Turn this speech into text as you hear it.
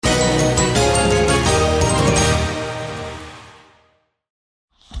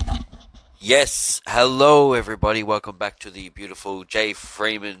Yes, hello everybody. Welcome back to the beautiful J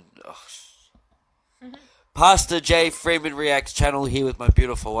Freeman, Pastor J Freeman Reacts channel here with my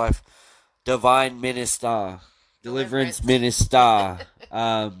beautiful wife, Divine Minister, Deliverance Minister,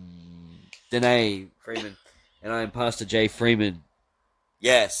 Danae Freeman, and I am Pastor J Freeman.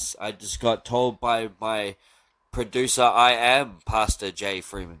 Yes, I just got told by my producer I am Pastor J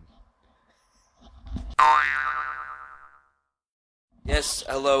Freeman. Yes,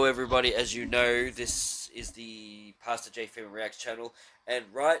 hello everybody. As you know, this is the Pastor J Freeman Reacts channel, and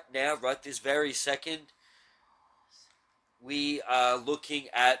right now, right this very second, we are looking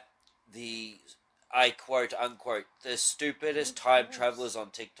at the, I quote unquote, the stupidest time travelers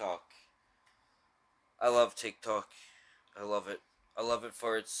on TikTok. I love TikTok. I love it. I love it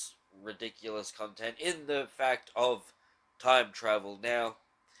for its ridiculous content in the fact of time travel. Now,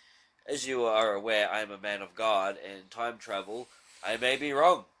 as you are aware, I am a man of God, and time travel, I may be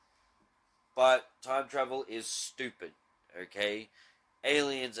wrong, but time travel is stupid, okay?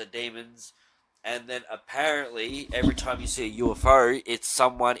 Aliens are demons, and then apparently every time you see a UFO, it's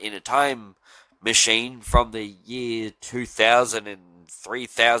someone in a time machine from the year 2000 and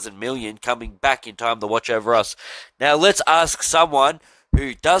 3,000 million coming back in time to watch over us. Now let's ask someone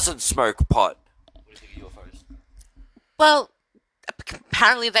who doesn't smoke pot. What do you think of UFOs? Well,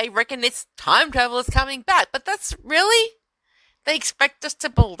 apparently they reckon it's time travel is coming back, but that's really... They expect us to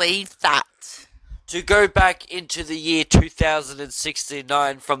believe that. To go back into the year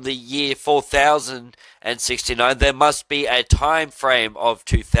 2069 from the year 4069, there must be a time frame of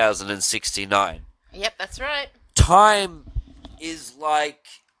 2069. Yep, that's right. Time is like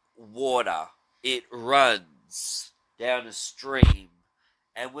water. It runs down a stream.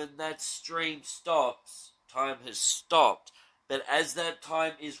 And when that stream stops, time has stopped. But as that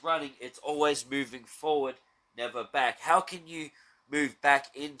time is running, it's always moving forward, never back. How can you move back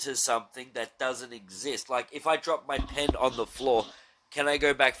into something that doesn't exist? Like, if I drop my pen on the floor, can I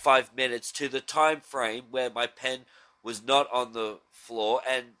go back 5 minutes to the time frame where my pen was not on the floor?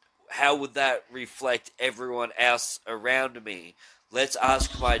 And how would that reflect everyone else around me? Let's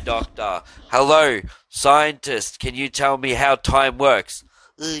ask my doctor. Hello, scientist, can you tell me how time works?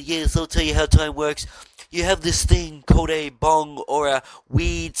 Yes, I'll tell you how time works. You have this thing called a bong or a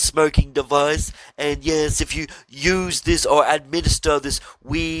weed smoking device, and yes, if you use this or administer this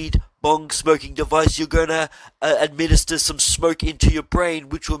weed bong smoking device, you're gonna administer some smoke into your brain,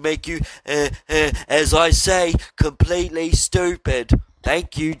 which will make you, as I say, completely stupid.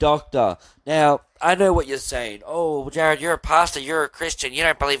 Thank you, doctor. Now, I know what you're saying. Oh, Jared, you're a pastor, you're a Christian, you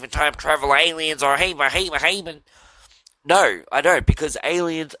don't believe in time travel, aliens, or Haman. No, I don't, because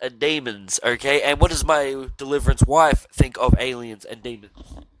aliens are demons, okay? And what does my deliverance wife think of aliens and demons?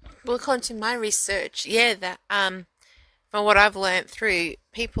 Well, according to my research, that from what I've learned through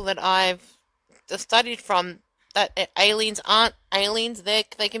people that I've studied from, that aliens aren't aliens. They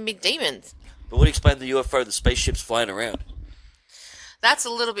can be demons. But what explains the UFO, the spaceships flying around? That's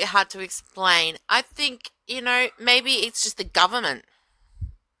a little bit hard to explain. I think maybe it's just the government.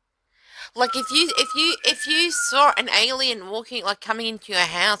 Like if you saw an alien walking, like coming into your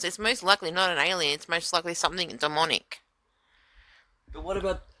house, it's most likely not an alien. It's most likely something demonic. But what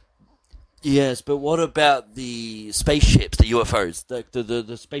about... Yes, but what about the spaceships, the UFOs,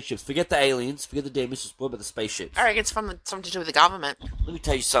 the spaceships? Forget the aliens, forget the demons, just what about the spaceships? I reckon it's from something to do with the government. Let me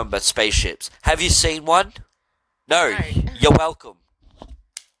tell you something about spaceships. Have you seen one? No. No. You're welcome.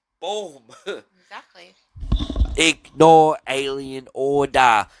 Boom. Exactly. Ignore alien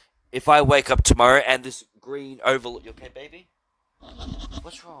order. If I wake up tomorrow and this green oval... You okay, baby?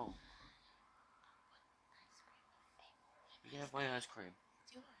 What's wrong? You can have my ice cream.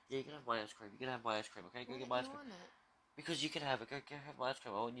 Yeah, you can have my ice cream. You can have my ice cream, okay? Go get my ice cream. Because you can have it. Go have my ice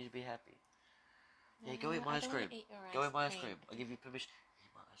cream. I want you to be happy. Yeah, go eat my ice cream. Go eat my ice cream. I'll give you permission.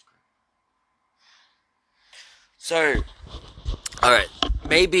 Eat my ice cream. So, alright.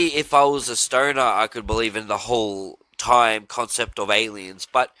 Maybe if I was a stoner, I could believe in the whole time concept of aliens,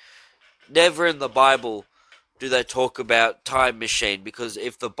 but never in the Bible do they talk about time machine, because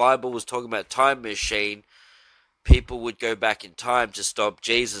if the Bible was talking about time machine, people would go back in time to stop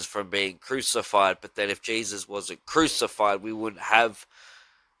Jesus from being crucified. But then if Jesus wasn't crucified, we wouldn't have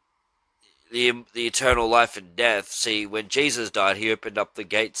the eternal life and death. See, when Jesus died, he opened up the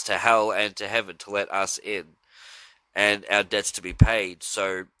gates to hell and to heaven to let us in and our debts to be paid.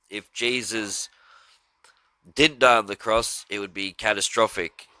 So if Jesus didn't die on the cross, it would be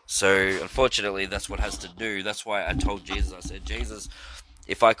catastrophic. So unfortunately, that's what has to do. That's why I told Jesus, I said, Jesus,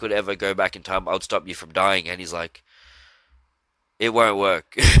 if I could ever go back in time, I would stop you from dying. And he's like, it won't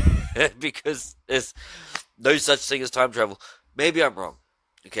work. Because there's no such thing as time travel. Maybe I'm wrong.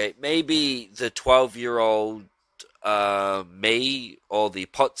 Okay, maybe the 12-year-old me, or the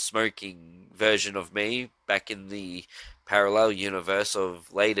pot smoking version of me back in the parallel universe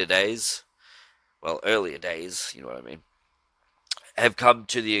of later days, well, earlier days, you know what I mean, have come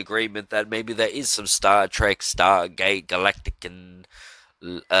to the agreement that maybe there is some Star Trek, Stargate, Galactic, and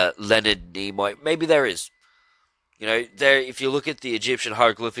Leonard Nimoy. Maybe there is. You know, there. If you look at the Egyptian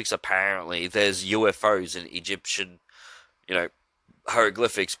hieroglyphics, apparently there's UFOs in Egyptian, you know,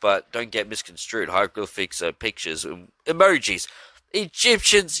 hieroglyphics. But don't get misconstrued. Hieroglyphics are pictures, emojis.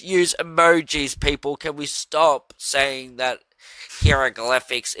 Egyptians use emojis. People, can we stop saying that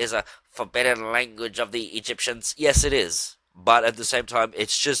hieroglyphics is a forbidden language of the Egyptians? Yes, it is. But at the same time,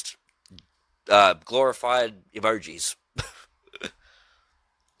 it's just glorified emojis.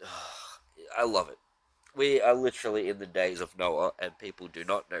 I love it. We are literally in the days of Noah, and people do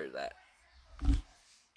not know that.